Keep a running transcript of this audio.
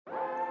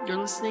You're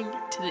listening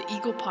to the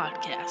Eagle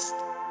Podcast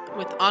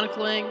with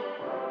Anika,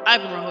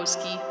 Ivan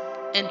Rohoski,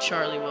 and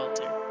Charlie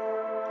Welter.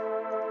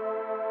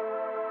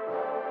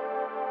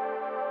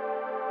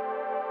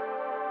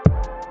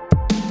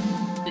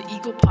 The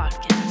Eagle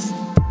Podcast.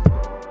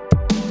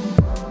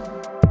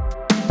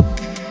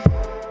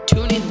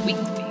 Tune in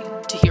weekly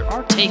to hear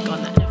our take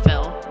on the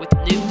NFL with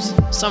news,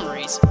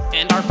 summaries,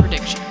 and our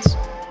predictions.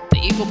 The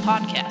Eagle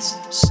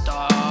Podcast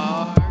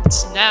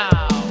starts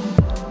now.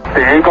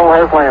 The Eagle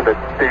has landed.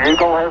 The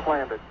Eagle has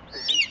landed.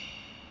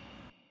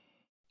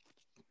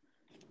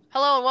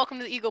 Hello and welcome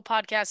to the Eagle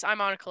Podcast. I'm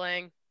Anika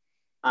Lang.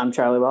 I'm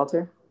Charlie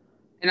Welter.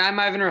 And I'm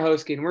Ivan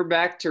Rohoski, and we're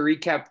back to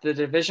recap the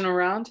divisional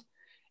round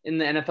in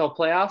the NFL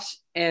playoffs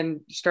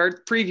and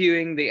start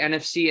previewing the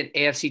NFC and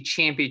AFC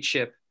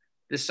championship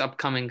this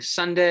upcoming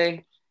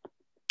Sunday.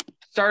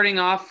 Starting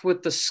off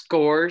with the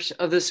scores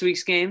of this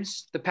week's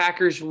games, the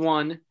Packers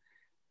won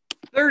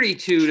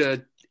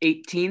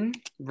 32-18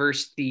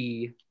 versus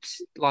the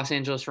Los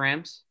Angeles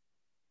Rams.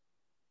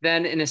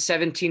 Then in a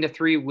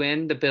 17-3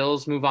 win, the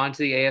Bills move on to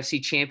the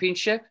AFC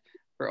championship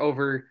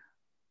over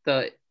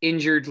the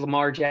injured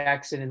Lamar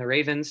Jackson and the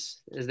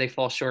Ravens as they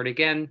fall short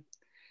again.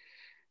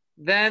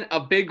 Then a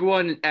big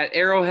one at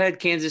Arrowhead,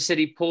 Kansas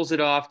City pulls it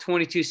off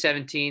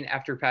 22-17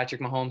 after Patrick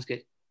Mahomes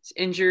gets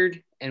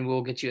injured, and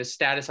we'll get you a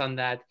status on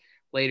that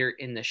later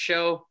in the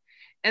show.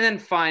 And then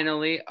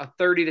finally, a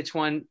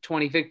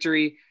 30-20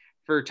 victory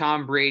for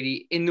Tom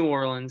Brady in New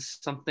Orleans,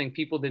 something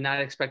people did not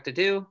expect to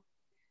do,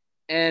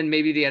 and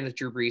maybe the end of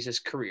Drew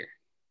Brees' career.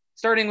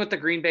 Starting with the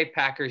Green Bay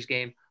Packers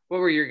game, what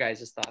were your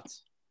guys'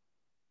 thoughts?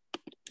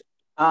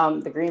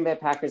 The Green Bay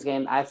Packers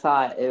game, I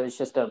thought it was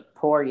just a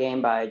poor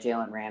game by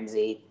Jalen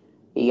Ramsey.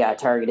 He got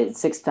targeted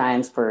 6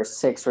 times for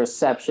 6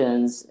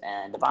 receptions,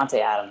 and Davante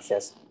Adams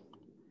just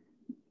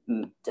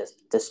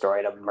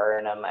destroyed him,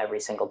 murdering him every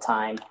single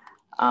time.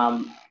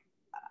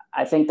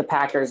 I think the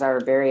Packers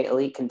are very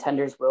elite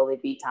contenders. Will they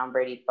beat Tom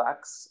Brady's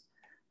Bucs?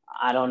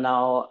 I don't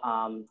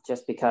know,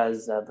 just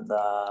because of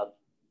the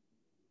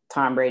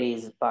Tom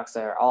Brady's Bucs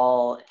are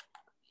all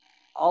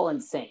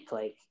in sync.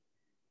 Like,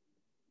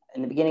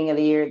 in the beginning of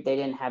the year, they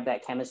didn't have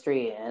that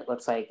chemistry, and it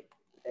looks like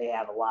they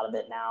have a lot of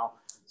it now.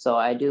 So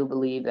I do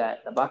believe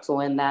that the Bucs will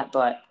win that,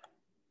 but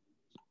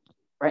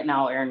right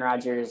now, Aaron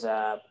Rodgers'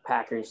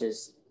 Packers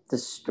just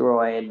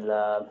destroyed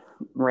the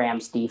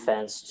Rams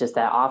defense. Just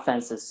that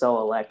offense is so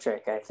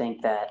electric. I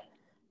think that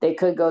they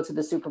could go to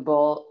the Super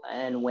Bowl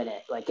and win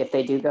it. Like, if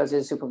they do go to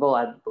the Super Bowl,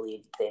 I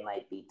believe they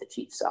might beat the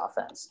Chiefs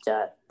offense.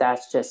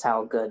 That's just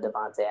how good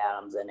Davante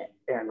Adams and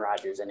Aaron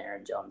Rodgers and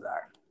Aaron Jones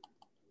are.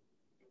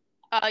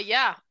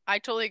 Yeah, I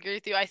totally agree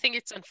with you. I think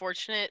it's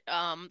unfortunate.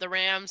 The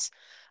Rams,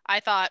 I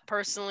thought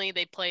personally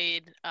they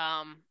played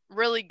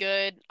really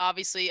good.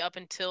 Obviously, up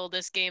until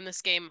this game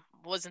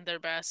wasn't their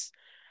best.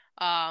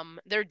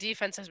 Their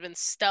defense has been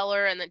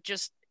stellar, and it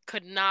just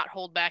could not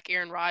hold back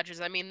Aaron Rodgers.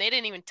 I mean, they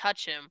didn't even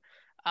touch him.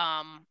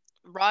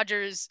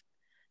 Rodgers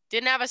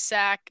didn't have a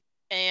sack,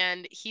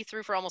 and he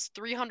threw for almost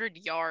 300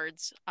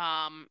 yards.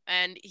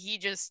 And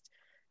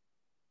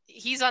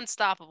he's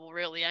unstoppable,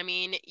 really. I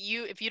mean,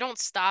 if you don't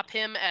stop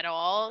him at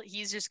all,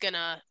 he's just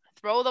gonna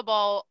throw the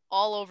ball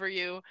all over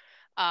you.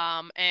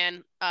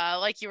 And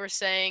like you were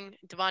saying,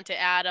 Davante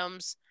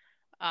Adams,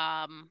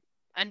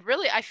 and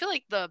really, I feel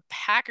like the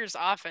Packers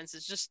offense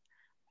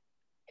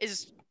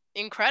is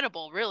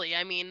incredible, really.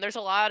 I mean, there's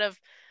a lot of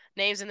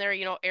names in there,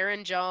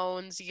 Aaron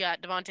Jones, you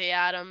got Davante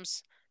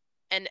Adams,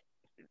 and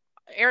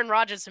Aaron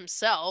Rodgers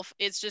himself.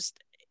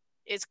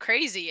 It's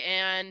crazy,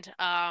 and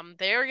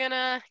they're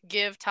gonna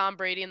give Tom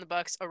Brady and the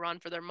Bucs a run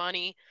for their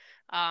money,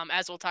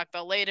 as we'll talk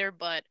about later.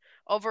 But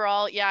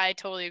overall, yeah, I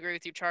totally agree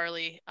with you,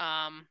 Charlie.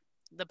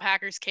 The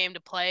Packers came to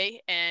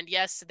play, and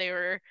yes, they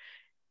were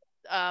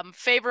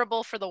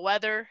favorable for the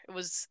weather. It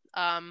was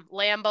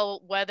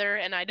Lambeau weather,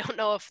 and I don't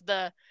know if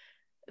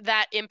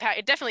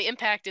it definitely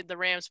impacted the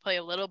Rams play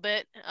a little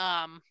bit.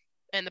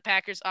 And the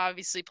Packers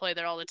obviously play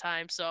there all the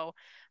time, so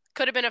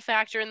could have been a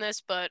factor in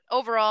this, but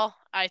overall,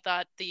 I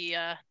thought the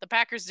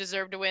Packers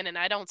deserved to win, and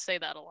I don't say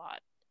that a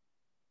lot.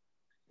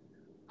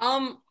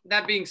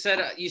 That being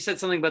said, you said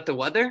something about the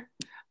weather.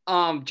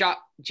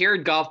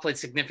 Jared Goff played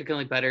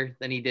significantly better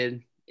than he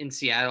did in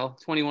Seattle.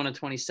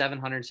 21-27,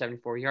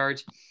 174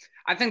 yards.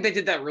 I think they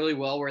did that really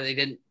well, where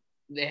they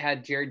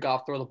had Jared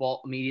Goff throw the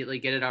ball immediately,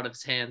 get it out of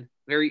his hand.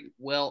 Very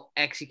well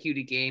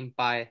executed game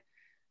by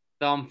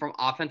them from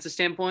offensive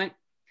standpoint.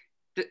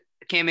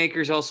 Cam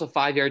Akers also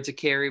 5 yards a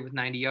carry with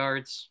 90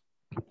 yards.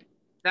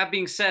 That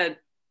being said,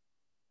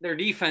 their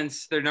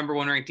defense, their number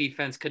 1 ranked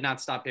defense, could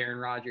not stop Aaron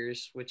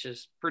Rodgers, which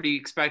is pretty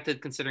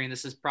expected considering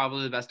this is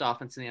probably the best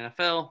offense in the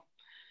NFL.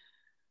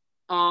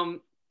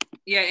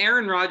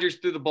 Aaron Rodgers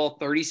threw the ball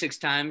 36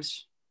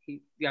 times.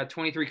 He got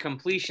 23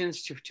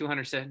 completions to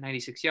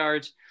 296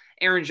 yards.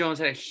 Aaron Jones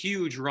had a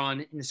huge run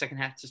in the second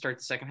half to start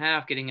the second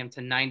half, getting him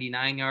to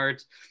 99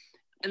 yards.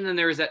 And then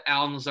there was that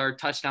Allen Lazard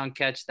touchdown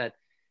catch that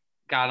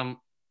got him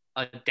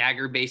a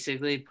dagger,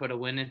 basically, put a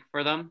win in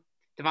for them.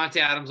 Davante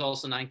Adams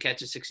also 9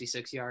 catches,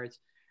 66 yards.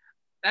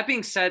 That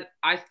being said,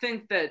 I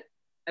think that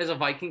as a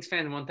Vikings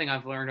fan, one thing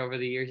I've learned over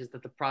the years is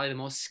that probably the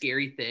most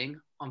scary thing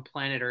on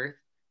planet Earth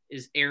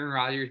is Aaron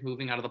Rodgers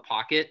moving out of the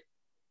pocket.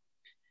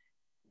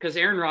 Because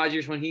Aaron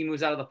Rodgers, when he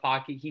moves out of the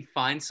pocket, he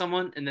finds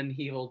someone and then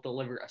he will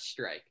deliver a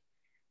strike.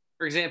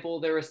 For example,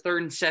 there was 3rd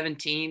and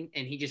 17,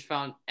 and he just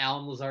found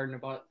Allen Lazard in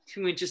about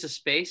 2 inches of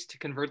space to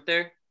convert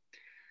there.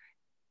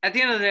 At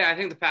the end of the day, I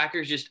think the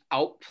Packers just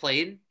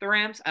outplayed the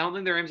Rams. I don't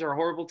think the Rams are a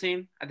horrible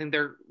team. I think they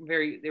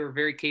were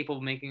very capable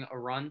of making a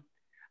run.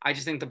 I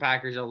just think the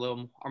Packers are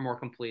more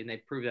complete, and they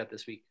proved that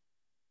this week.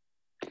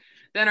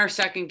 Then our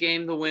second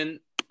game, the win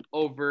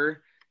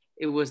over,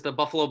 it was the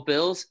Buffalo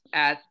Bills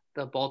at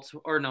the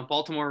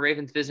Baltimore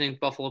Ravens visiting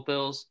Buffalo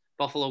Bills.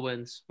 Buffalo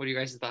wins. What are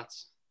your guys'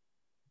 thoughts?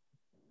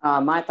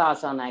 My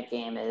thoughts on that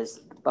game is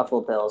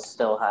Buffalo Bills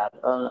still have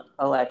an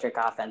electric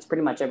offense.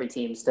 Pretty much every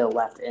team still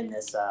left in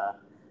this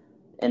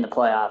in the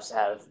playoffs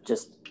have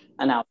just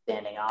an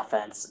outstanding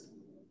offense.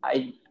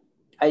 I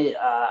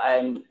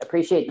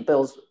appreciate the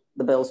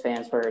Bills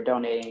fans for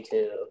donating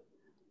to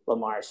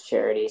Lamar's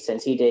charity,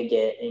 since he did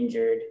get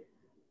injured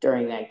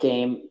during that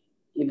game.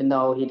 Even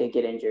though he did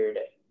get injured,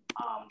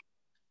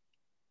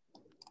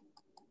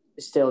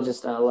 still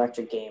just an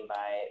electric game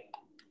by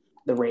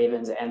the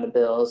Ravens and the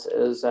Bills. It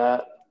was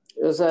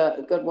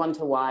a good one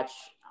to watch.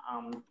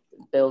 The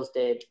Bills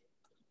did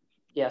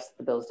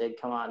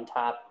come on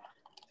top,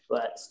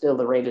 but still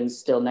the Ravens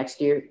still next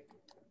year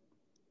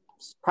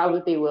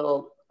probably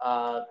will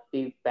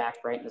be back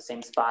right in the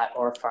same spot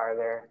or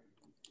farther.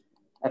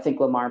 I think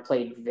Lamar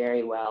played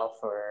very well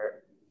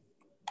for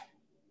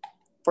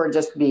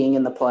just being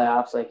in the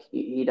playoffs. Like,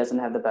 he doesn't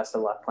have the best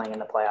of luck playing in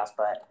the playoffs,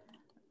 but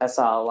I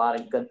saw a lot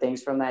of good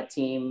things from that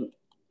team.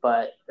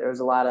 But there was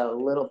a lot of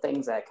little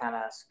things that kind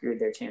of screwed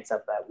their chance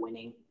up at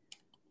winning.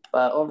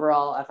 But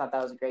overall, I thought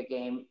that was a great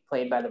game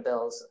played by the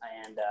Bills,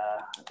 and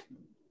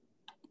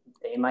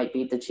they might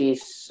beat the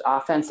Chiefs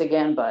offense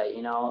again, but,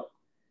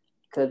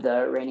 could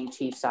the reigning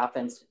Chiefs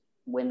offense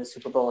win the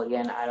Super Bowl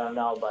again? I don't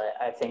know, but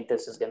I think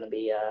this is going to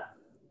be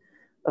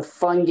a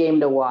fun game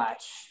to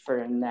watch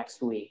for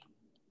next week.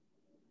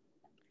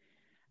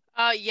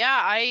 Yeah,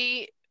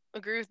 I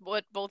agree with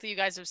what both of you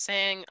guys are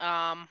saying.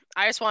 I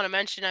just want to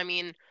mention,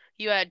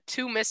 you had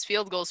 2 missed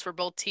field goals for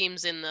both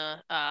teams in the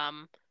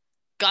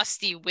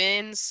gusty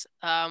wins,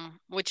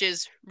 which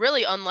is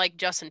really unlike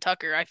Justin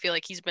Tucker. I feel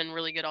like he's been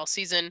really good all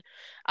season.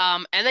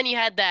 And then you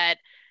had that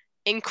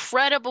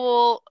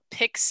incredible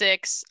pick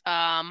six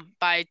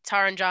by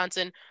Taron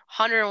Johnson,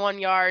 101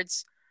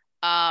 yards.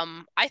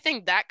 I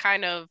think that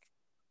kind of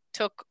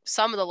took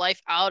some of the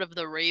life out of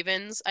the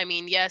Ravens.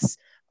 Yes,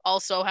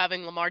 also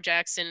having Lamar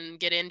Jackson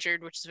get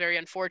injured, which is very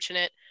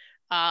unfortunate.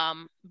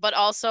 But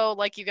also,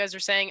 like you guys were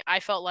saying, I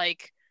felt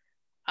like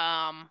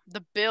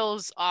the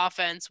Bills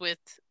offense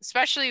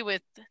especially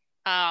with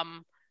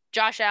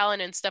Josh Allen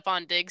and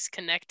Stephon Diggs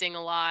connecting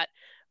a lot.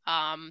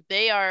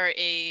 They are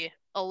a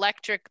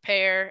electric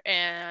pair,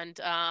 and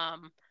I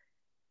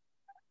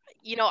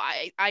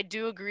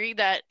do agree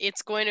that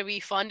it's going to be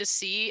fun to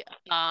see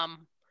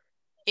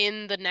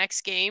in the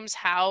next games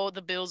how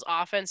the Bills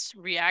offense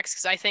reacts,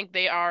 because I think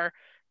they are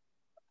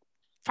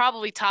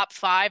probably top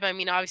 5.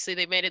 Obviously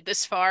they made it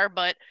this far,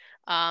 but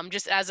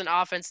just as an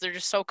offense, they're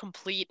just so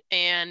complete,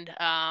 and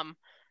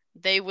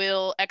they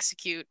will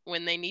execute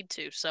when they need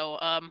to. So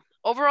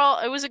overall,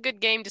 it was a good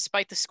game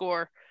despite the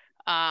score,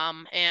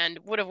 and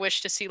would have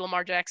wished to see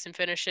Lamar Jackson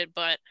finish it,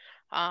 but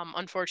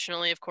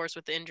unfortunately, of course,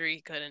 with the injury,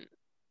 he couldn't.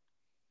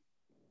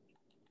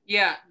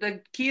 Yeah,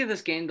 the key of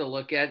this game to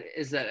look at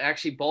is that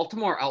actually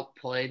Baltimore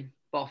outplayed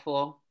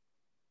Buffalo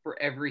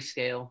for every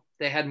scale.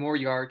 They had more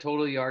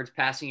total yards,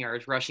 passing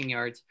yards, rushing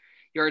yards,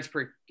 yards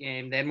per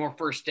game. They had more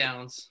first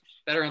downs,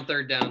 better on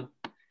third down.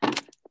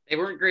 They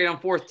weren't great on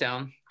fourth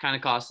down, kind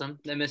of cost them.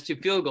 They missed 2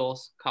 field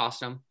goals, cost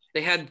them.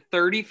 They had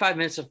 35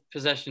 minutes of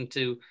possession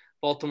to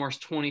Buffalo's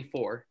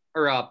 24,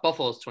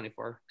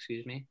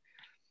 excuse me.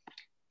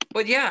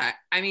 But yeah,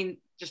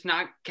 just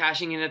not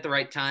cashing in at the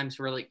right times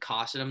really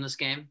costed them this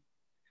game.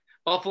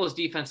 Buffalo's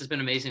defense has been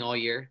amazing all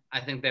year. I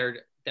think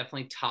they're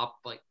definitely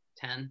top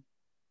 10,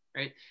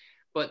 right?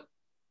 But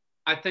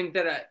I think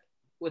that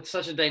with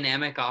such a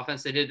dynamic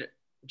offense, they did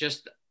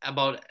just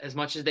about as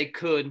much as they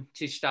could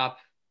to stop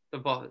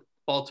the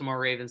Baltimore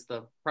Ravens,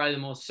 probably the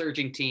most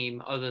surging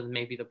team other than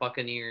maybe the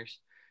Buccaneers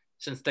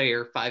since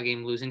their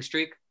 5-game losing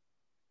streak.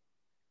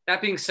 That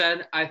being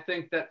said, I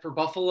think that for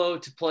Buffalo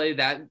to play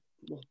that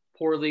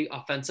poorly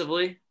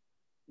offensively,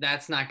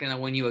 that's not going to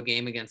win you a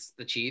game against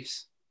the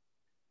Chiefs,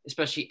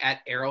 especially at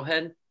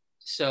Arrowhead.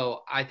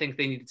 So I think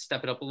they need to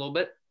step it up a little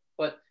bit.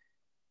 But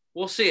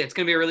we'll see. It's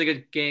going to be a really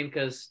good game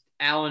because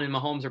Allen and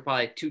Mahomes are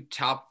probably 2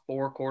 top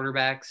 4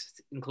 quarterbacks,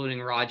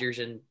 including Rodgers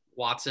and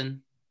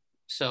Watson.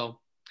 So,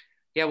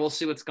 yeah, we'll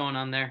see what's going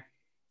on there.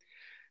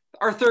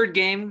 Our third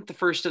game, the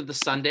first of the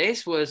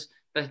Sundays, was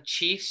the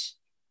Chiefs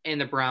and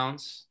the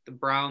Browns. The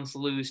Browns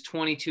lose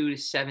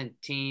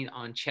 22-17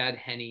 on Chad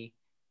Henne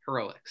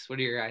heroics. What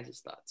are your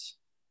guys' thoughts?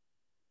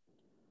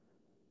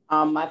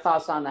 My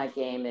thoughts on that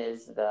game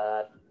is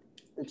the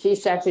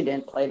Chiefs actually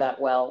didn't play that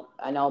well.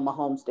 I know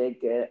Mahomes did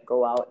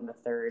go out in the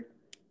third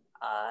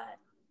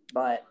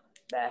but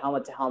that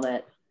helmet to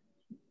helmet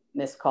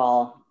missed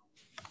call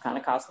kind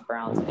of cost the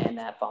Browns, and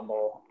that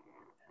fumble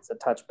as a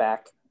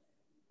touchback.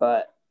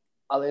 But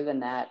other than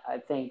that, I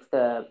think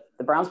the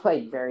Browns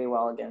played very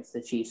well against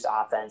the Chiefs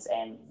offense,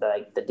 and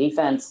the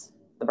defense,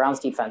 the Browns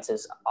defense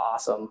is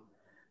awesome.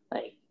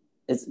 Like,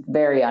 it's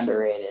very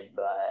underrated,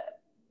 but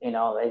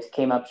they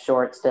came up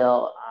short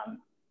still.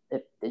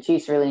 The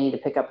Chiefs really need to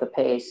pick up the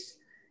pace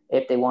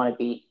if they want to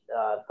beat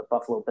the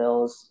Buffalo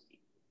Bills.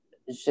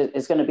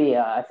 It's going to be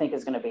I think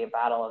it's going to be a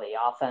battle of the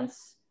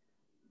offense.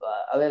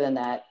 But other than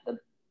that, the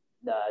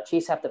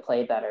Chiefs have to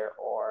play better,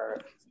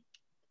 or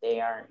they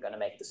aren't going to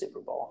make the Super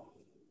Bowl.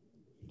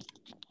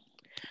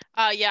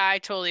 Yeah, I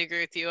totally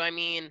agree with you. I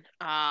mean,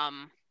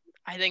 I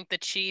think the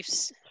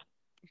Chiefs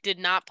did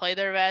not play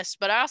their best,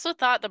 but I also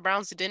thought the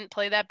Browns didn't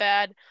play that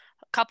bad.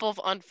 A couple of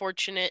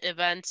unfortunate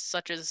events,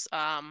 such as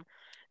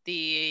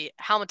the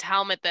helmet to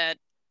helmet that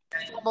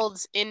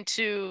fumbled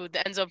into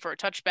the end zone for a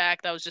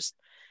touchback. That was just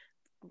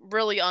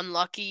really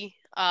unlucky.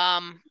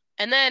 And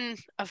then,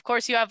 of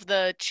course, you have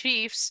the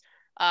Chiefs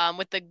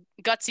with the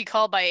gutsy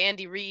call by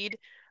Andy Reid.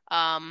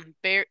 That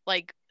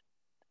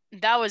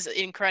was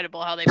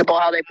incredible how they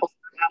pulled,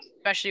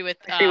 especially with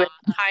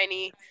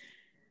Heine.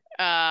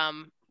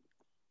 Um,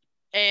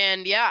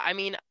 and yeah, I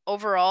mean,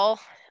 overall,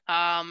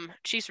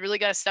 Chiefs really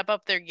got to step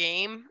up their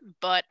game,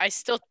 but I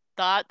still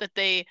thought that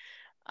they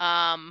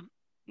um,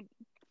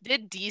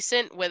 did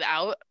decent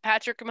without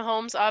Patrick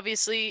Mahomes.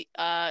 Obviously,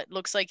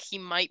 looks like he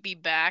might be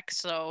back,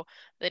 so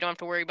they don't have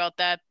to worry about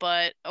that.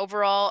 But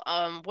overall,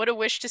 would have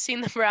wished to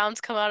seen the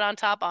Browns come out on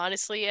top.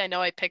 Honestly, I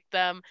know I picked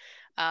them,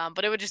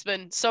 but it would just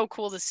been so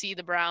cool to see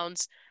the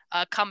Browns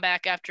come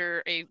back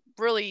after a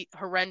really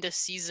horrendous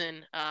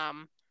season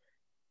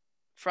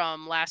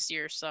from last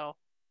year. So.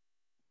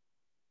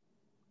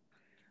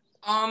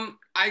 I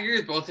agree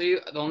with both of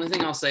you. The only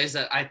thing I'll say is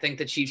that I think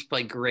the Chiefs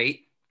play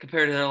great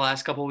compared to their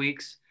last couple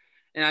weeks.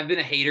 And I've been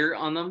a hater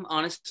on them,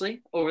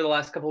 honestly, over the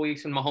last couple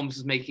weeks when Mahomes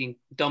is making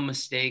dumb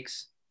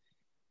mistakes.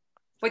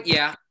 But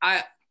yeah,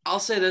 I'll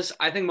say this.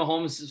 I think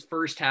Mahomes'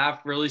 first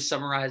half really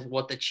summarized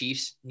what the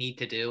Chiefs need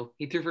to do.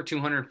 He threw for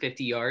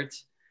 250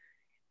 yards,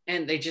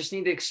 and they just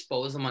need to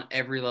expose them on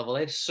every level.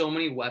 They have so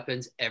many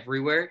weapons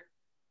everywhere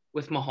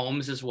with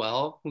Mahomes as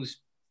well, who's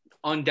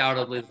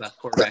undoubtedly the best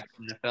quarterback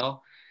in the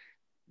NFL.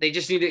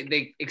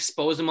 They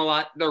expose him a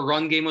lot. Their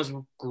run game was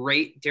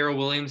great. Darrell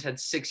Williams had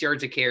 6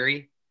 yards of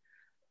carry.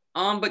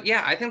 But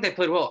yeah, I think they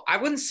played well. I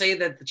wouldn't say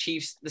that the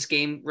Chiefs, this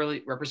game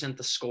really represent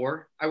the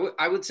score.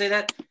 I would say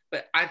that,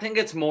 but I think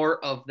it's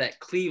more of that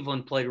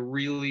Cleveland played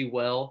really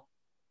well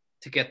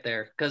to get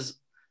there because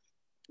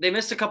they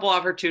missed a couple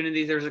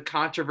opportunities. There's a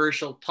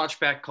controversial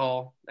touchback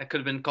call that could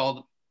have been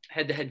called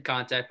head-to-head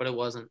contact, but it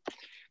wasn't.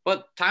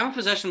 But time of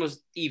possession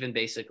was even,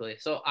 basically.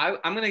 So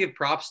I'm going to give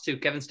props to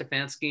Kevin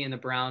Stefanski and the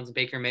Browns,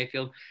 Baker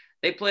Mayfield.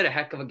 They played a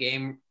heck of a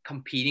game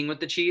competing with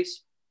the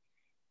Chiefs.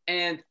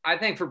 And I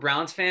think for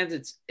Browns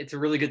fans, it's a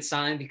really good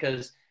sign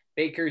because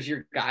Baker's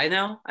your guy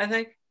now, I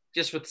think,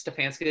 just with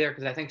Stefanski there,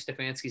 because I think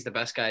Stefanski's the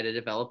best guy to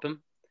develop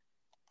him.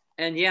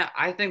 And yeah,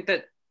 I think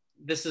that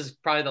this is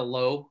probably the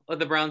low of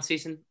the Browns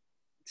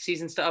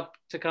seasons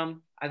to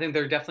come. I think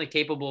they're definitely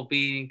capable of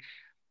beating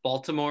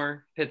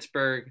Baltimore,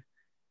 Pittsburgh.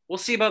 We'll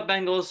see about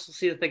Bengals. We'll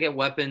see if they get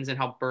weapons and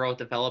how Burrow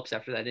develops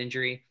after that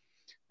injury.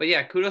 But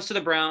yeah, kudos to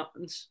the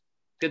Browns.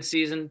 Good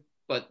season,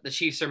 but the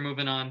Chiefs are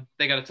moving on.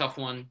 They got a tough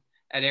one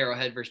at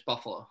Arrowhead versus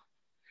Buffalo.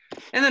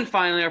 And then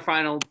finally, our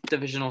final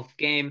divisional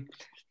game,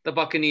 the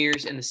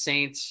Buccaneers and the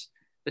Saints,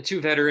 the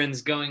two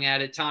veterans going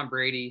at it, Tom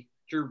Brady,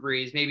 Drew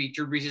Brees, maybe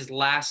Drew Brees'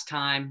 last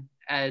time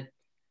at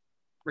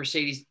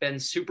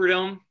Mercedes-Benz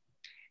Superdome.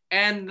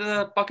 And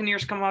the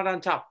Buccaneers come out on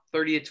top,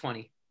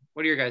 30-20.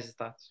 What are your guys'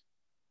 thoughts?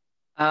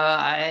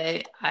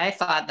 I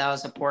thought that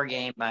was a poor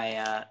game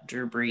by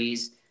Drew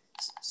Brees.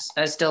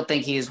 I still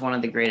think he's one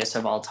of the greatest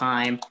of all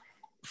time.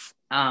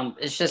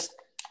 It's just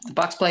the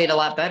Bucs played a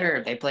lot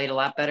better. They played a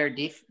lot better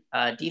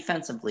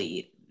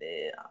defensively.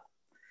 It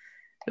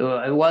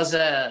was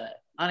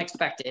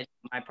unexpected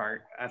on my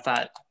part. I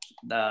thought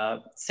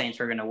the Saints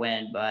were going to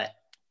win, but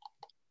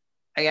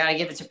I got to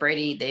give it to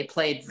Brady. They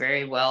played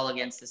very well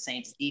against the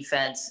Saints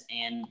defense,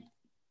 and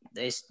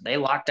they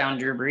locked down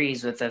Drew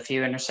Brees with a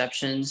few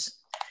interceptions.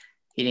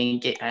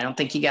 I don't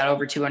think he got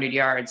over 200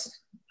 yards.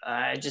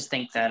 I just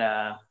think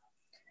that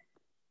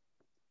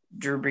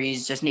Drew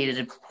Brees just needed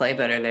to play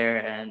better there,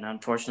 and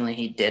unfortunately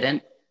he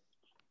didn't.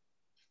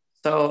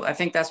 So I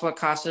think that's what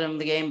costed him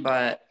the game.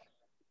 But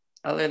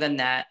other than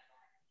that,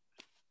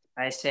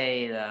 I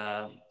say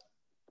the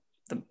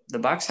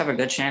Bucs have a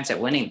good chance at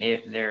winning.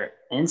 They're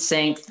in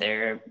sync.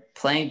 They're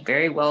playing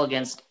very well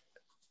against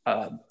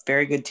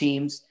very good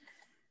teams.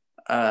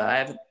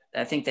 I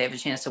think they have a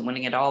chance of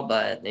winning it all,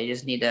 but they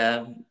just need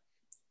to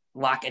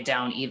lock it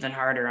down even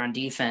harder on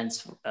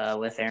defense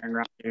with Aaron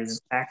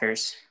Rodgers'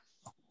 Packers.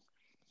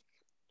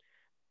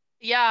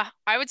 Yeah,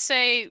 I would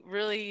say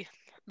really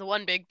the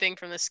one big thing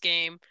from this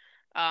game,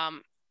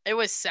 it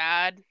was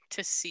sad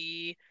to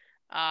see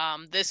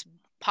this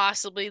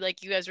possibly,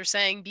 like you guys were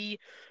saying, be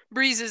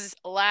Breeze's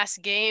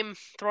last game,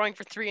 throwing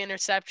for 3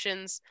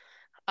 interceptions.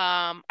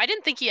 I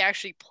didn't think he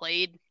actually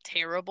played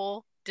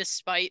terrible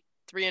despite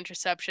 3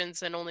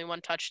 interceptions and only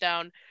 1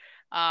 touchdown.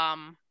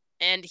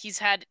 And he's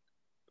had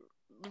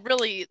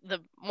really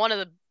one of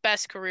the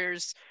best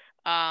careers,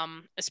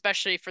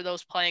 especially for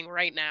those playing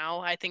right now.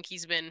 I think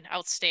he's been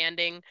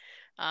outstanding.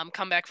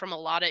 Come back from a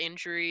lot of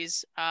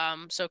injuries,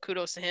 so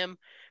kudos to him.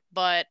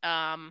 But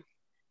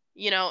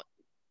you know,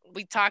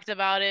 we talked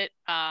about it.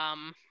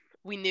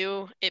 We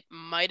knew it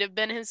might have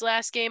been his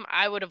last game.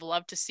 I would have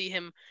loved to see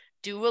him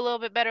do a little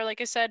bit better, like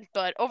I said.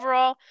 But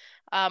overall,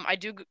 I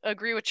do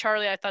agree with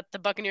Charlie. I thought the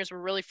Buccaneers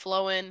were really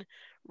flowing,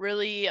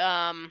 really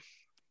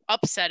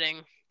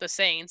upsetting the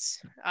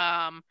Saints,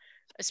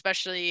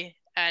 especially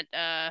at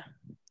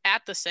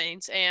the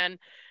Saints. And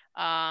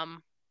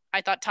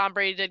I thought Tom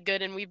Brady did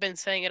good, and we've been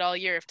saying it all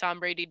year. If Tom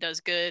Brady does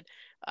good,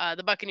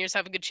 the Buccaneers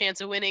have a good chance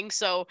of winning.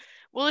 So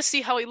we'll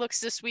see how he looks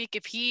this week.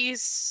 If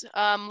he's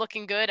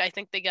looking good, I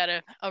think they got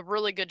a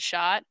really good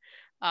shot.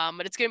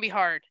 But it's going to be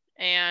hard,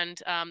 and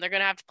they're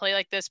going to have to play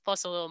like this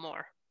plus a little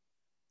more.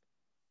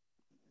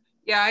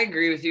 Yeah, I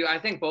agree with you. I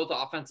think both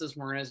offenses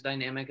weren't as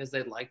dynamic as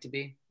they'd like to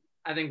be.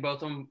 I think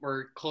both of them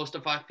were close to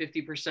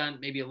 50%,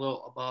 maybe a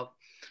little above.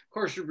 Of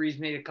course, Drew Brees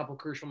made a couple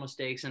crucial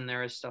mistakes in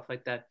there and stuff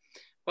like that.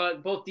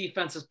 But both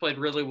defenses played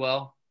really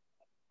well,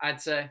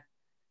 I'd say.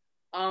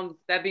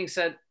 That being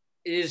said,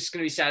 it is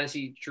going to be sad to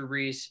see Drew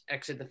Brees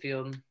exit the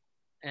field.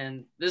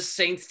 And this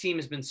Saints team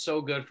has been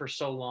so good for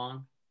so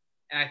long.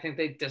 And I think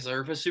they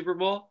deserve a Super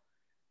Bowl.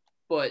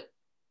 But,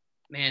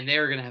 man,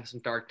 they're going to have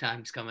some dark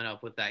times coming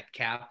up with that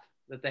cap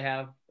that they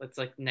have. It's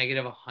like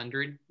negative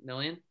 100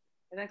 million.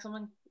 I think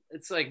something.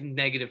 It's like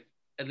negative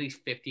at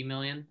least 50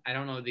 million. I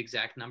don't know the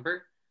exact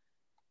number.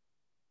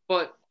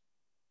 But,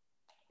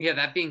 yeah,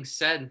 that being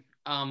said,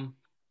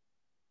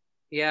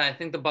 yeah, I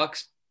think the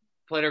Bucs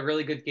played a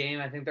really good game.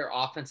 I think their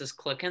offense is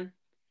clicking.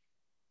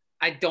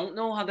 I don't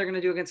know how they're going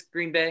to do against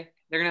Green Bay.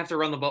 They're going to have to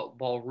run the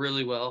ball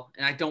really well.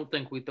 And I don't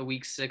think with the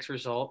Week 6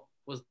 result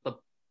was the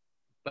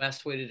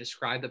best way to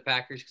describe the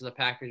Packers, because the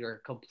Packers are a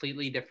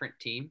completely different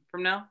team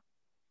from now.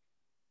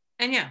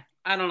 And, yeah,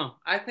 I don't know.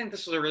 I think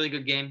this was a really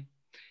good game.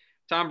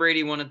 Tom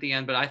Brady won at the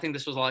end, but I think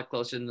this was a lot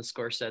closer than the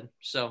score said.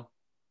 So,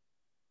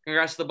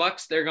 congrats to the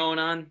Bucs. They're going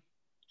on.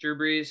 Drew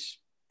Brees,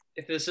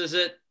 if this is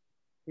it,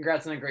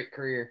 congrats on a great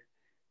career.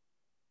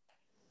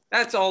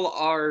 That's all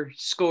our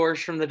scores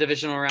from the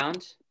divisional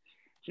round.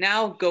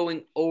 Now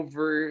going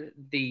over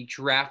the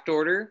draft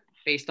order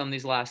based on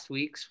these last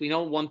weeks. We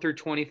know 1 through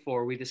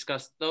 24. We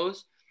discussed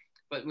those,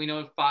 but we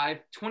know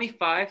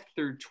 25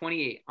 through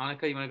 28.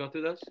 Anika, you want to go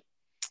through those?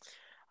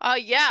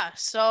 Yeah.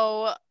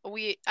 So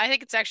I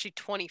think it's actually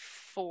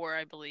 24,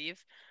 I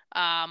believe.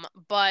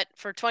 But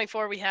for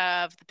 24, we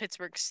have the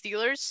Pittsburgh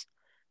Steelers.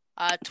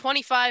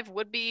 25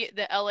 would be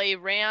the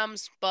LA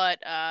Rams, but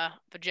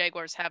the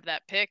Jaguars have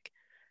that pick.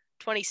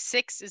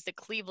 26 is the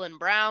Cleveland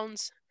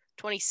Browns.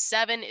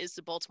 27 is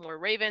the Baltimore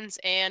Ravens,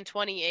 and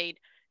 28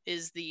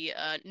 is the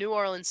New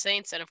Orleans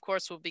Saints. And of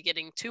course, we'll be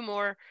getting 2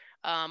 more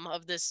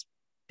of this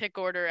pick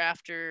order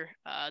after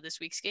this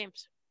week's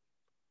games.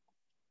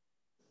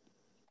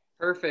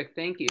 Perfect.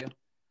 Thank you.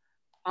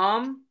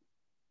 I'm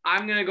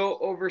going to go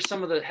over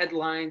some of the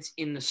headlines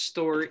in the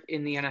store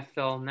in the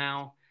NFL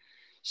now.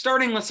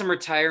 Starting with some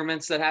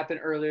retirements that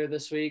happened earlier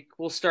this week.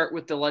 We'll start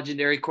with the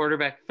legendary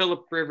quarterback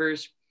Phillip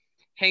Rivers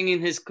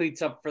hanging his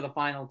cleats up for the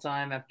final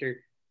time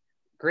after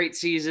great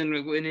season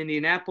in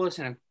Indianapolis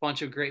and a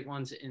bunch of great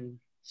ones in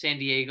San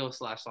Diego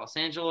 / Los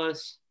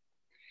Angeles.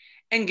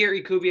 And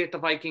Gary Kubiak, the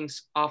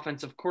Vikings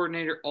offensive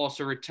coordinator,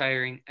 also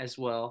retiring as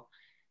well.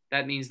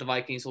 That means the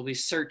Vikings will be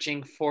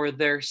searching for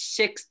their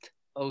 6th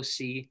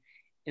OC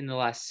in the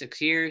last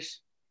 6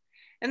 years.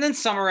 And then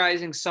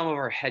summarizing some of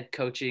our head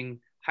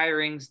coaching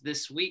hirings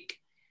this week,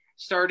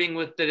 starting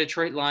with the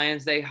Detroit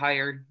Lions. They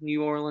hired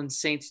New Orleans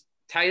Saints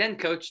tight end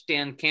coach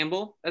Dan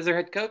Campbell as their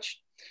head coach.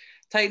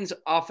 Titans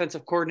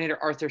offensive coordinator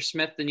Arthur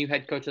Smith, the new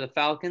head coach of the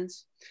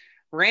Falcons.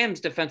 Rams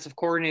defensive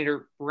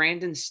coordinator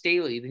Brandon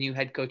Staley, the new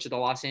head coach of the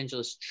Los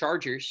Angeles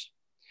Chargers.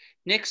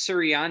 Nick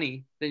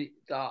Sirianni, the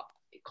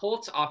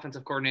Colts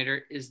offensive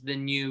coordinator, is the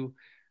new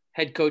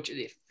head coach of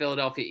the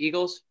Philadelphia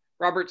Eagles.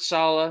 Robert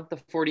Saleh, the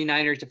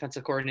 49ers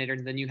defensive coordinator,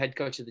 the new head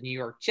coach of the New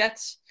York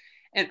Jets.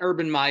 And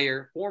Urban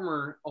Meyer,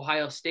 former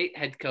Ohio State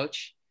head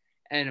coach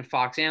and a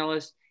Fox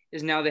analyst,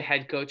 is now the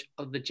head coach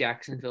of the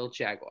Jacksonville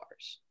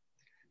Jaguars.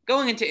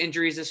 Going into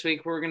injuries this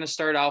week, we're going to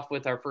start off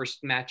with our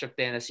first matchup,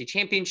 the NFC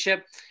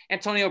Championship.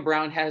 Antonio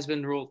Brown has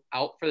been ruled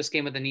out for this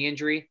game with a knee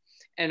injury.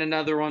 And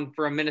another one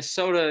from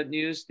Minnesota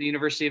news, the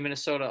University of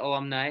Minnesota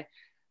alumni,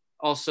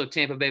 also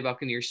Tampa Bay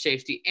Buccaneers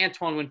safety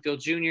Antoine Winfield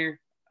Jr.,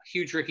 a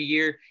huge rookie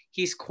year.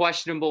 He's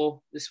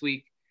questionable this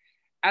week.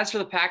 As for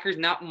the Packers,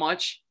 not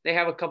much. They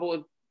have a couple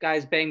of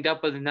guys banged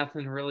up, but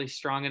nothing really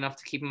strong enough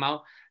to keep them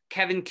out.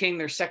 Kevin King,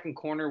 their second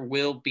corner,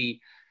 will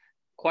be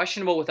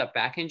questionable with a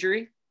back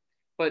injury.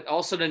 But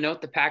also to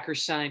note, the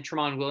Packers signed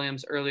Tramon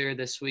Williams earlier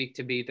this week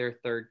to be their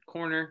third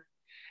corner.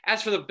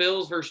 As for the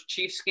Bills versus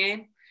Chiefs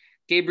game,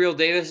 Gabriel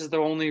Davis is the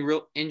only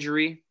real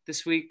injury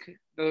this week.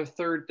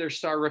 Their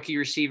star rookie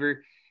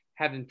receiver,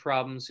 having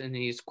problems, and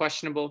he's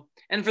questionable.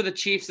 And for the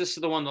Chiefs, this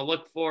is the one to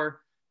look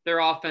for. Their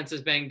offense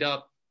is banged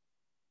up.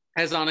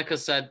 As Anika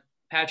said,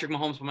 Patrick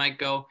Mahomes might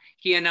go.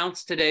 He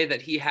announced today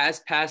that he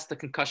has passed the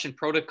concussion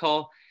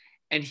protocol,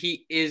 and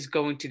he is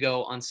going to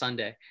go on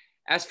Sunday.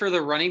 As for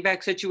the running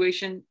back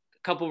situation,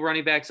 a couple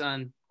running backs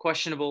on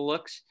questionable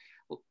looks.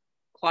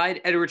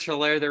 Clyde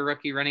Edwards-Helaire, their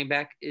rookie running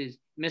back, is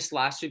missed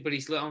last week, but he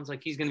sounds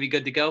like he's going to be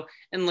good to go.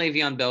 And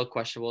Le'Veon Bell,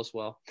 questionable as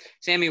well.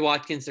 Sammy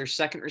Watkins, their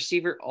second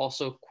receiver,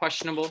 also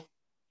questionable.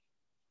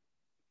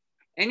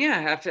 And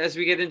yeah, as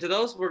we get into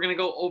those, we're going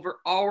to go over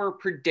our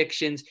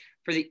predictions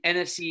for the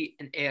NFC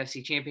and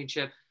AFC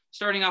championship.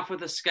 Starting off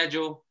with the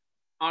schedule.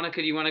 Anika,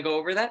 do you want to go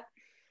over that?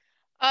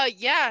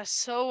 Yeah,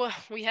 so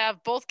we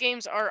have both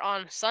games are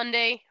on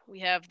Sunday. We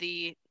have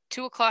the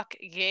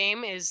 2:00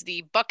 game is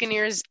the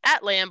Buccaneers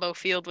at Lambeau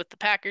Field with the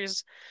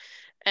Packers.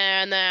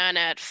 And then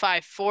at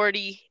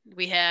 5:40,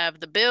 we have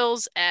the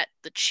Bills at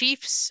the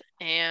Chiefs.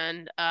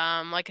 And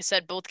like I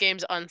said, both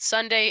games on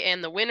Sunday,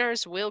 and the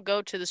winners will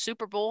go to the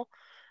Super Bowl.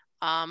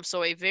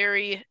 So a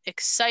very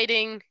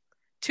exciting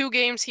 2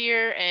 games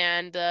here,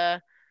 and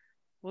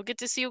we'll get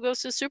to see who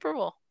goes to the Super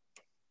Bowl.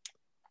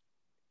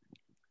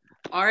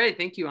 All right,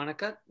 thank you,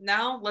 Anika.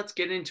 Now let's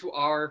get into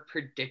our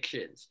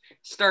predictions.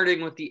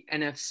 Starting with the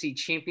NFC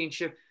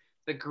Championship,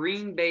 the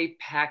Green Bay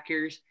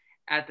Packers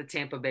at the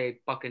Tampa Bay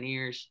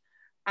Buccaneers.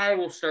 I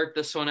will start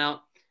this one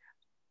out.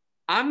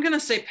 I'm going to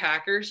say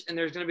Packers, and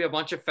there's going to be a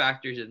bunch of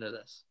factors into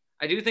this.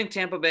 I do think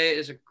Tampa Bay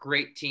is a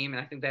great team,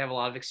 and I think they have a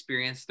lot of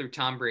experience through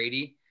Tom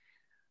Brady.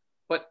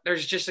 But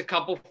there's just a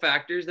couple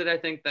factors that I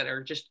think that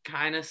are just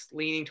kind of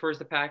leaning towards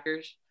the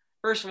Packers.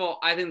 First of all,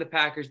 I think the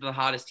Packers are the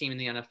hottest team in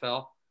the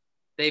NFL.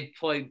 They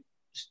played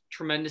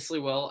tremendously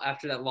well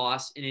after that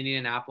loss in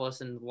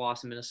Indianapolis and the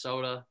loss in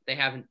Minnesota. They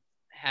haven't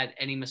had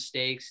any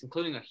mistakes,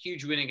 including a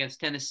huge win against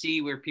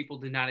Tennessee where people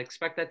did not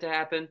expect that to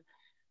happen.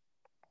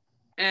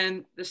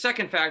 And the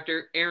second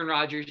factor, Aaron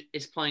Rodgers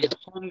is playing a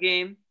home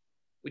game,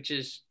 which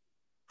is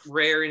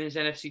rare in his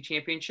NFC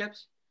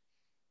championships.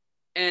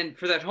 And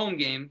for that home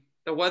game,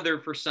 the weather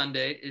for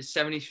Sunday is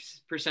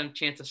 70%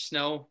 chance of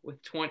snow with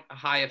a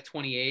high of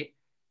 28.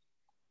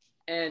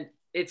 And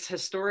it's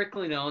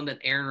historically known that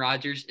Aaron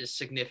Rodgers is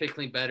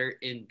significantly better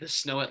in the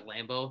snow at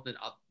Lambeau than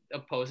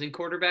opposing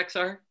quarterbacks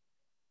are.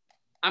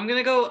 I'm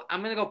gonna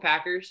go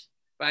Packers,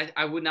 but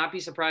I would not be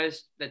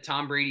surprised that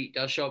Tom Brady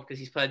does show up because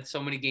he's played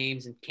so many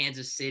games in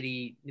Kansas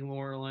City, New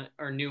Orleans,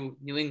 or New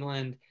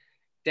England,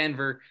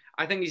 Denver.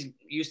 I think he's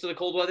used to the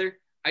cold weather.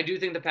 I do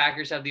think the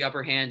Packers have the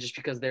upper hand just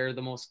because they're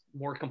the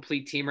more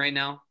complete team right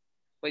now.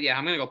 But yeah,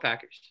 I'm gonna go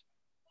Packers.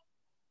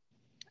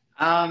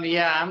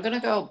 Yeah, I'm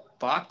gonna go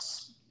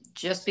Bucks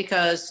just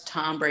because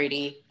Tom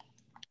Brady,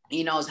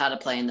 he knows how to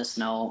play in the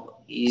snow.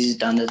 He's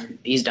done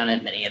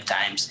it many of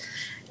times,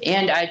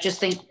 and I just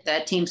think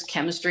that team's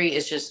chemistry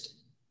is just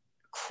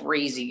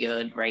crazy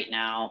good right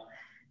now.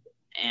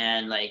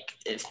 And like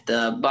if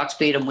the Bucks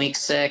beat them week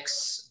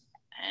 6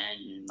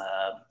 and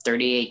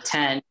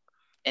 38-10,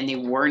 and they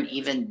weren't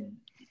even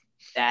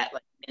that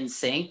like in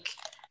sync,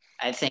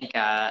 I think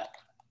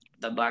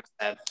the Bucks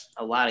have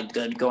a lot of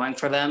good going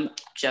for them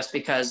just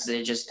because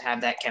they just have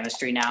that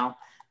chemistry now.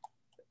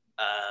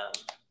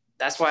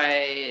 That's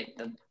why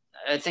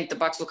I think the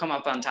Bucks will come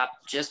up on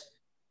top just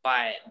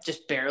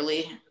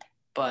barely,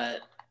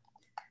 but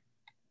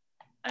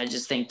I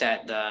just think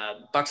that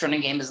the Bucks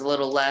running game is a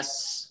little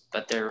less,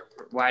 but their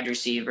wide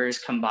receivers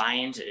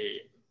combined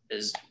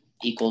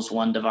equals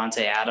one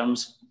Devontae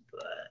Adams.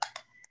 But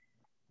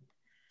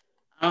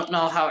I don't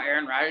know how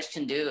Aaron Rodgers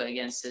can do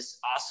against this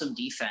awesome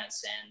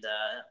defense, and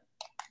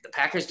the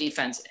Packers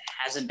defense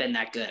hasn't been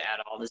that good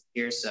at all this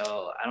year,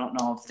 so I don't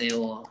know if they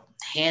will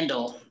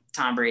handle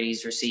Tom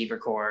Brady's receiver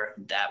core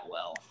that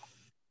well.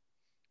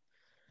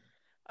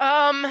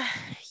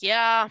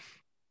 Yeah,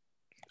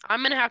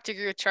 I'm gonna have to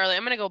agree with Charlie.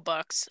 I'm gonna go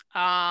Bucks.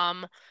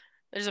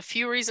 There's a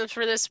few reasons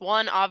for this.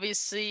 One,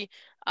 obviously,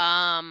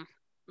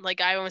 like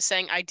I was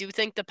saying, I do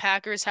think the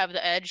Packers have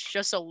the edge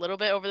just a little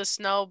bit over the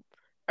snow,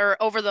 or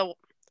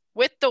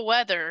with the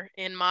weather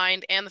in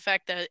mind, and the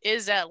fact that it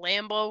is at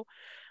Lambeau.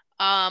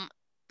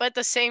 But at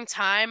the same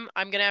time,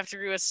 I'm gonna have to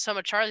agree with some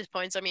of Charlie's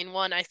points. I mean,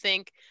 one, I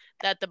think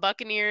that the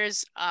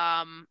Buccaneers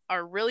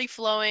are really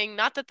flowing.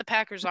 Not that the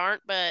Packers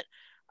aren't, but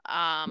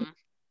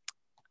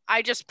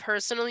I just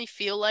personally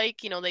feel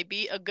like, they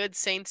beat a good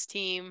Saints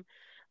team.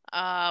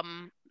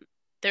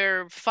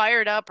 They're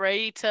fired up,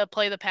 ready to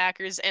play the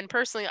Packers. And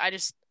personally, I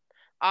just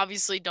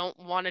obviously don't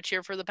want to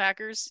cheer for the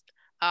Packers.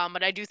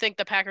 But I do think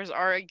the Packers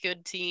are a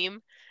good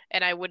team,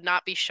 and I would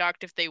not be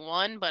shocked if they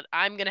won. But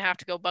I'm going to have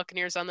to go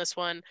Buccaneers on this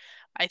one.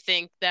 I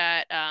think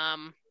that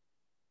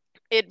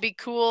it'd be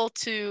cool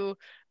to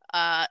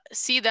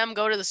see them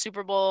go to the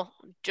Super Bowl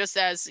just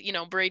as,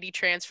 Brady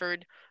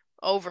transferred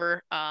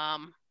over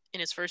in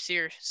his first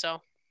year.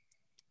 So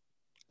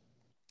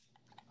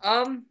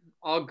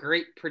all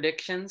great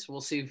predictions.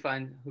 We'll see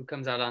who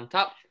comes out on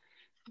top.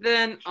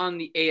 Then on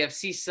the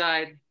AFC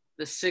side,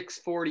 the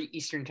 6:40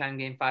 Eastern time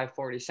game,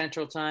 5:40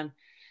 Central time.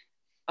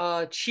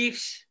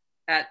 Chiefs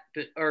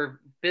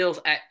Bills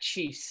at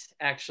Chiefs,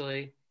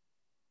 actually.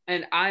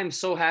 And I'm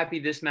so happy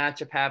this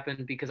matchup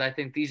happened because I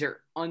think these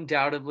are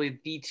undoubtedly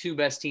the two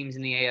best teams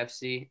in the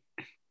AFC.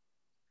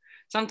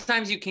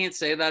 Sometimes you can't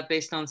say that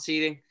based on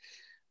seeding,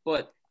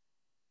 but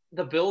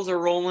the Bills are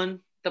rolling.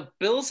 The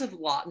Bills have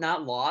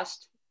not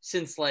lost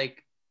since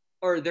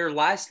their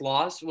last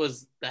loss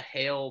was the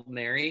Hail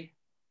Mary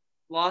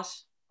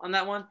loss on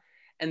that one,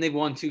 and they've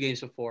won 2 games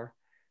before.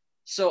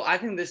 So I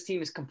think this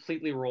team is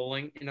completely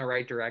rolling in the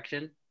right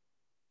direction.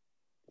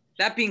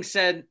 That being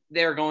said,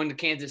 they're going to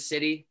Kansas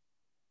City.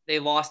 They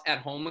lost at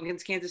home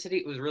against Kansas City.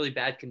 It was really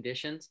bad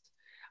conditions.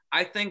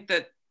 I think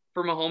that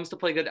for Mahomes to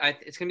play good,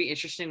 it's going to be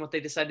interesting what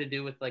they decide to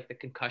do with like the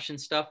concussion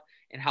stuff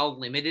and how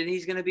limited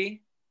he's going to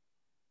be.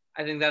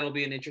 I think that'll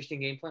be an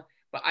interesting game plan.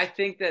 But I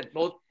think that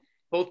both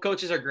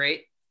coaches are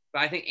great,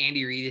 but I think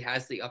Andy Reid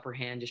has the upper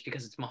hand just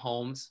because it's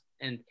Mahomes.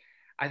 And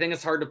I think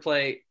it's hard to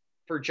play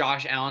for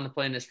Josh Allen to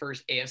play in his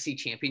first AFC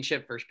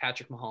championship versus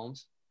Patrick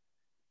Mahomes.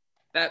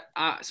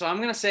 So I'm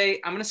gonna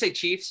say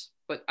Chiefs,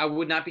 but I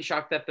would not be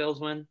shocked that Bills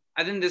win.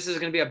 I think this is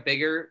gonna be a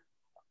bigger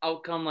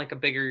outcome, like a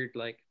bigger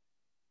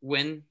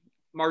win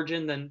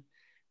margin than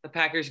the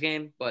Packers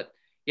game. But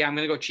yeah, I'm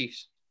gonna go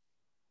Chiefs.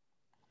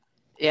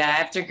 Yeah, I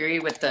have to agree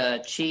with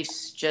the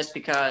Chiefs just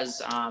because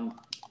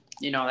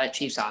that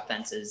Chiefs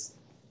offense is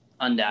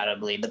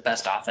undoubtedly the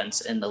best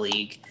offense in the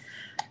league.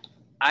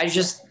 I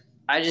just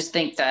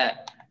think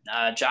that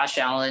Josh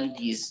Allen,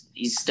 he's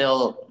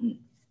still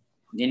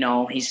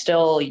he's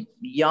still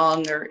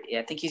young, or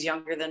I think he's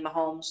younger than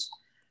Mahomes.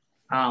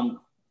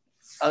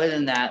 Other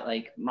than that,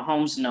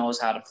 Mahomes knows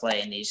how to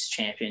play in these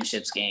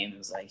championships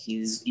games.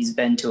 He's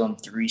been to them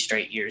 3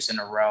 straight years in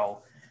a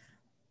row.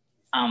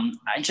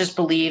 I just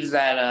believe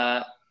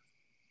that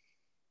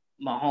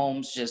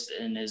Mahomes just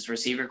in his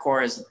receiver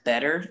core is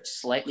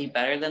slightly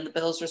better than the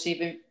Bills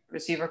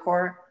receiver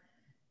core.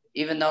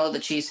 Even though the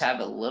Chiefs have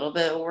a little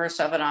bit worse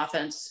of an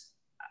offense,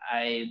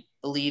 I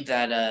believe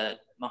that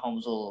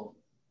Mahomes will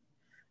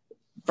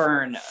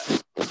burn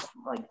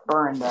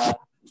the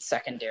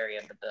secondary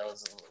of the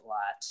Bills a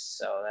lot.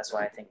 So that's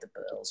why I think the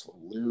Bills will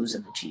lose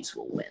and the Chiefs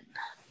will win.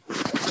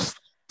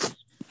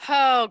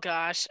 Oh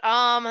gosh.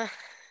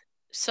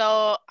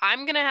 So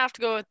I'm gonna have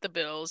to go with the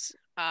Bills.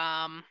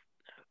 A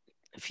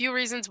few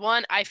reasons.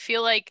 One, I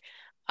feel like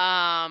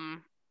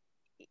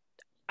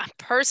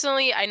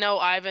personally, I know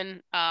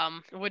Ivan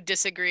would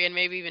disagree, and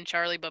maybe even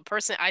Charlie, but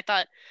personally, I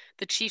thought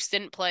the Chiefs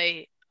didn't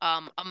play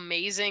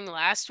amazing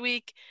last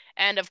week,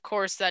 and of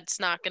course, that's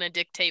not going to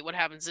dictate what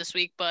happens this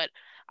week. But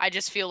I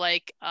just feel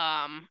like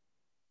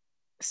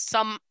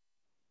some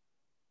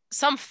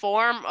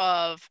form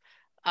of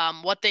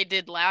what they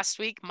did last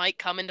week might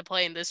come into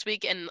play in this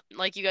week, and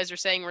like you guys were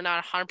saying, we're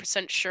not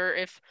 100% sure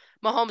if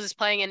Mahomes is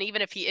playing, and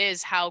even if he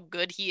is, how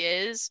good he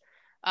is,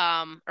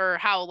 or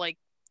how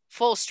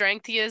full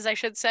strength he is, I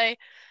should say.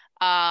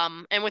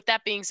 And with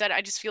that being said,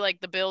 I just feel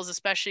like the Bills,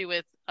 especially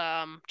with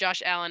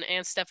Josh Allen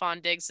and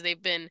Stephon Diggs,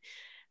 they've been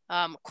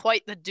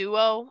quite the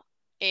duo,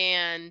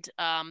 and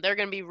they're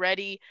going to be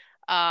ready.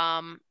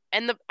 And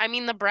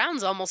the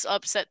Browns almost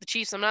upset the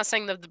Chiefs. I'm not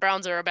saying that the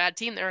Browns are a bad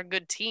team; they're a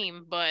good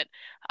team, but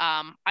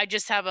I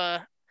just have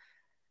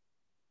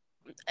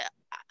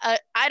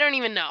I don't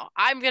even know.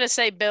 I'm gonna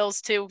say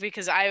Bills too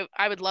because I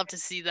would love to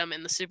see them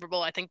in the Super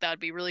Bowl. I think that would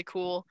be really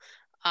cool.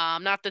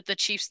 Not that the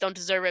Chiefs don't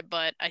deserve it,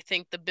 but I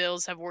think the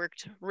Bills have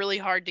worked really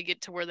hard to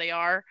get to where they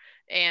are,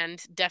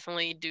 and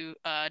definitely do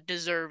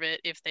deserve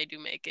it if they do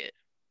make it.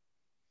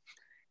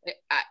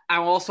 I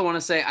also want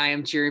to say I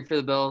am cheering for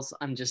the Bills.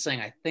 I'm just saying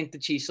I think the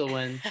Chiefs will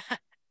win.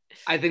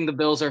 I think the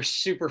Bills are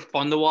super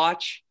fun to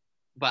watch,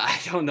 but I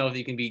don't know if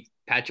you can beat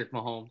Patrick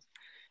Mahomes.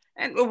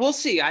 And we'll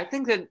see. I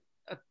think that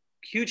a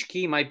huge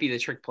key might be the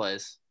trick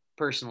plays,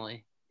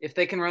 personally. If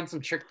they can run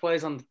some trick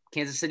plays on the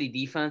Kansas City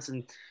defense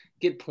and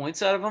get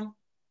points out of them,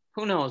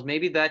 who knows?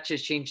 Maybe that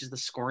just changes the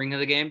scoring of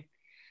the game.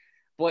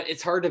 But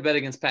it's hard to bet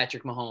against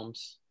Patrick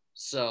Mahomes.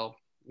 So,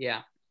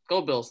 yeah.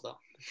 Go Bills, though.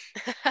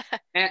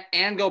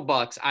 and go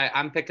Bucks.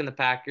 I'm picking the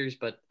Packers,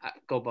 but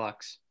go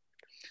Bucks.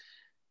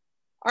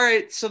 All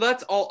right, so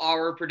that's all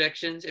our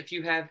predictions. If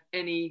you have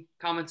any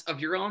comments of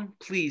your own,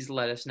 please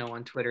let us know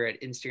on Twitter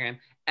at Instagram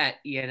at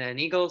ENN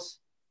Eagles.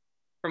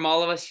 From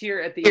all of us here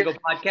at the Eagle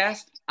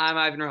Podcast, I'm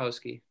Ivan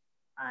Rohoski.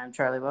 I'm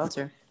Charlie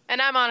Welter.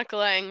 And I'm Anika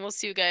Lang. We'll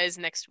see you guys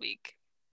next week.